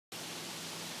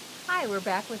Hi, we're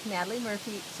back with Natalie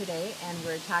Murphy today, and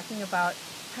we're talking about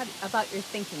about your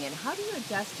thinking and how do you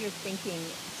adjust your thinking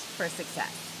for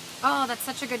success? Oh, that's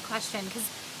such a good question, because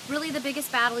really the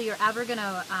biggest battle you're ever going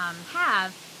to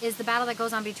have is the battle that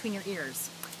goes on between your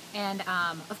ears. And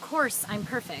of course, I'm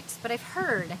perfect, but I've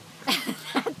heard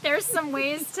that there's some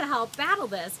ways to help battle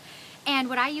this. And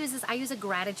what I use is I use a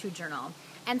gratitude journal.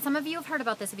 And some of you have heard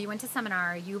about this. If you went to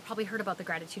seminar, you probably heard about the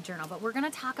gratitude journal. But we're going to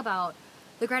talk about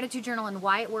the gratitude journal and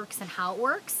why it works and how it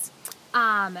works.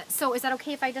 So is that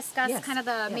okay if I discuss kind of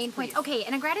the main points? Okay,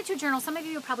 in a gratitude journal, some of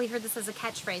you have probably heard this as a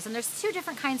catchphrase, and there's two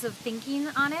different kinds of thinking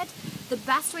on it. The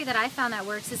best way that I found that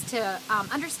works is to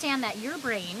understand that your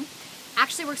brain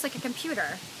actually works like a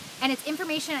computer, and it's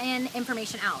information in,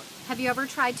 information out. Have you ever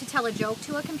tried to tell a joke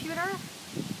to a computer?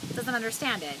 It doesn't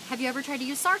understand it. Have you ever tried to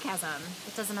use sarcasm?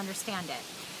 It doesn't understand it.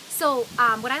 So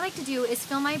what I like to do is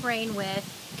fill my brain with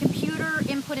computer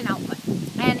input and output.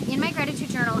 And in my gratitude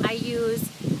journal, I use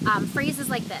phrases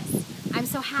like this. I'm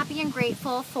so happy and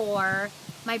grateful for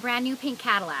my brand new pink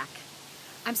Cadillac.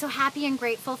 I'm so happy and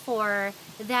grateful for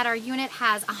that our unit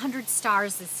has 100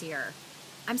 stars this year.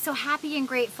 I'm so happy and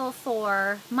grateful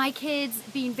for my kids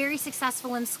being very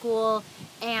successful in school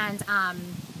and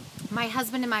my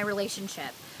husband and my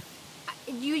relationship.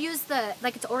 You use the,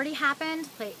 like it's already happened,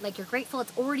 like you're grateful,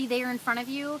 it's already there in front of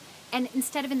you, and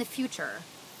instead of in the future.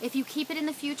 If you keep it in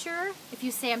the future, if you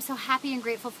say, I'm so happy and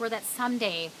grateful for that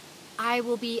someday I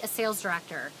will be a sales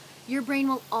director, your brain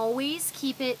will always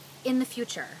keep it in the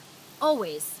future.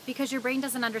 Always. Because your brain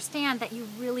doesn't understand that you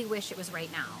really wish it was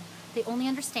right now. They only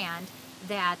understand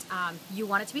that you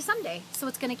want it to be someday, so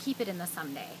it's going to keep it in the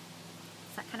someday.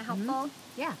 Is that kind of helpful?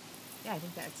 Yeah, I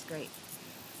think that's great.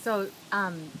 So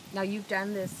now you've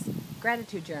done this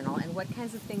gratitude journal, and what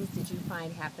kinds of things did you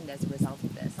find happened as a result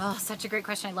of this? Oh, such a great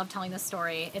question. I love telling this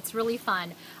story. It's really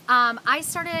fun. I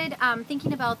started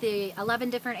thinking about the 11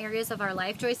 different areas of our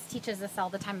life. Joyce teaches us all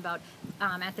the time about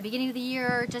at the beginning of the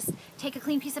year, just take a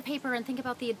clean piece of paper and think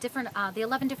about the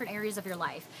 11 different areas of your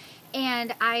life.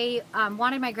 And I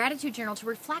wanted my gratitude journal to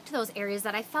reflect those areas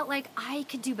that I felt like I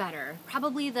could do better.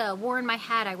 Probably the war in my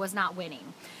head I was not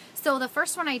winning. So the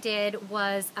first one I did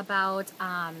was about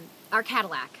our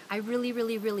Cadillac. I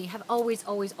really have always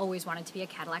wanted to be a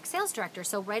Cadillac sales director.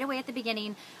 So right away at the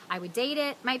beginning, I would date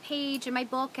it, my page and my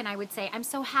book, and I would say, I'm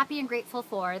so happy and grateful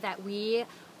for that we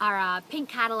are a pink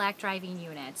Cadillac driving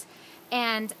unit.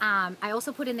 And I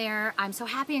also put in there, I'm so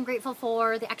happy and grateful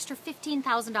for the extra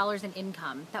 $15,000 in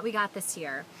income that we got this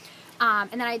year.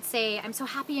 And then I'd say, I'm so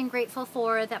happy and grateful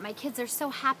for that my kids are so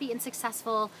happy and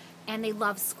successful and they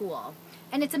love school.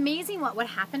 And it's amazing what would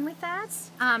happen with that.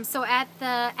 So at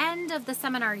the end of the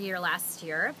seminar year last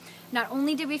year, not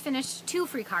only did we finish 2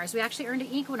 free cars, we actually earned an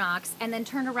Equinox and then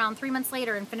turned around 3 months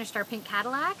later and finished our pink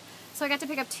Cadillac. So I got to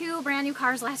pick up 2 brand new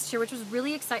cars last year, which was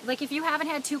really exciting. Like if you haven't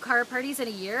had 2 car parties in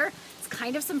a year, it's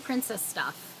kind of some princess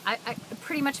stuff. I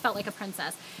pretty much felt like a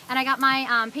princess. And I got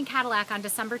my pink Cadillac on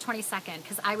December 22nd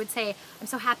because I would say, I'm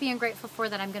so happy and grateful for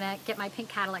that I'm going to get my pink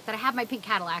Cadillac, that I have my pink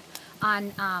Cadillac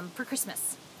on for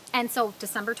Christmas. And so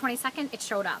December 22nd, it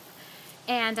showed up.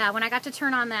 And when I got to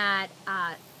turn on that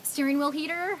steering wheel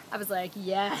heater, I was like,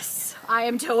 yes, I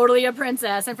am totally a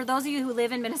princess. And for those of you who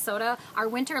live in Minnesota, our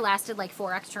winter lasted like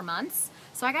 4 extra months.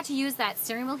 So I got to use that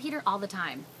steering wheel heater all the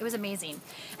time. It was amazing.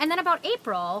 And then about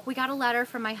April, we got a letter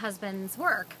from my husband's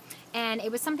work. And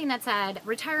it was something that said,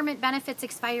 retirement benefits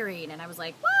expiring. And I was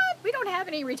like, what? We don't have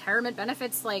any retirement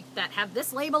benefits like that have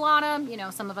this label on them. You know,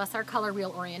 some of us are color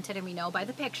wheel oriented and we know by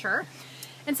the picture.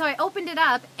 And so I opened it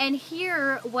up, and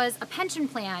here was a pension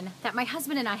plan that my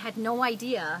husband and I had no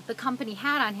idea the company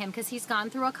had on him because he's gone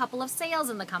through a couple of sales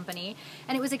in the company,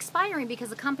 and it was expiring because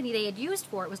the company they had used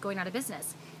for it was going out of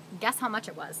business. Guess how much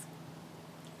it was?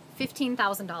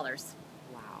 $15,000.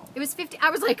 Wow. It was 50. I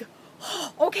was like,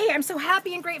 oh, okay, I'm so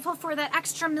happy and grateful for that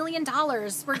extra $1 million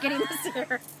we're getting this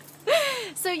year.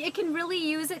 So you can really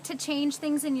use it to change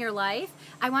things in your life.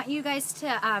 I want you guys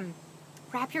to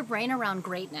wrap your brain around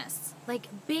greatness, like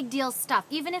big deal stuff.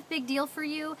 Even if big deal for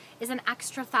you is an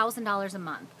extra $1,000 a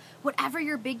month, whatever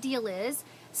your big deal is,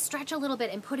 stretch a little bit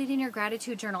and put it in your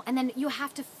gratitude journal. And then you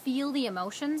have to feel the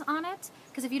emotions on it,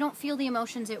 because if you don't feel the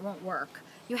emotions, it won't work.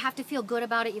 You have to feel good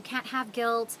about it. You can't have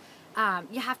guilt.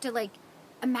 You have to like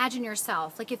imagine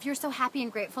yourself. Like if you're so happy and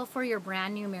grateful for your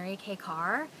brand new Mary Kay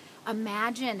car,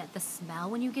 imagine the smell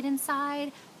when you get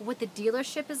inside, what the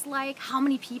dealership is like, how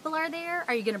many people are there,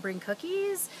 are you going to bring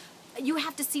cookies? You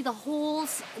have to see the whole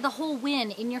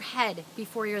win in your head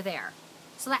before you're there.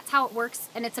 So that's how it works,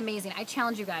 and it's amazing. I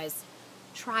challenge you guys,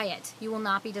 try it. You will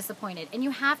not be disappointed. And you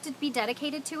have to be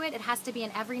dedicated to it. It has to be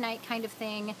an every night kind of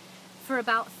thing for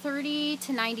about 30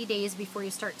 to 90 days before you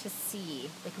start to see,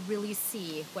 like really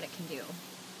see what it can do.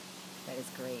 That is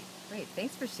great. Great.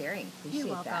 Thanks for sharing. Appreciate You're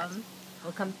welcome.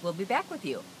 that. We'll be back with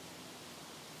you.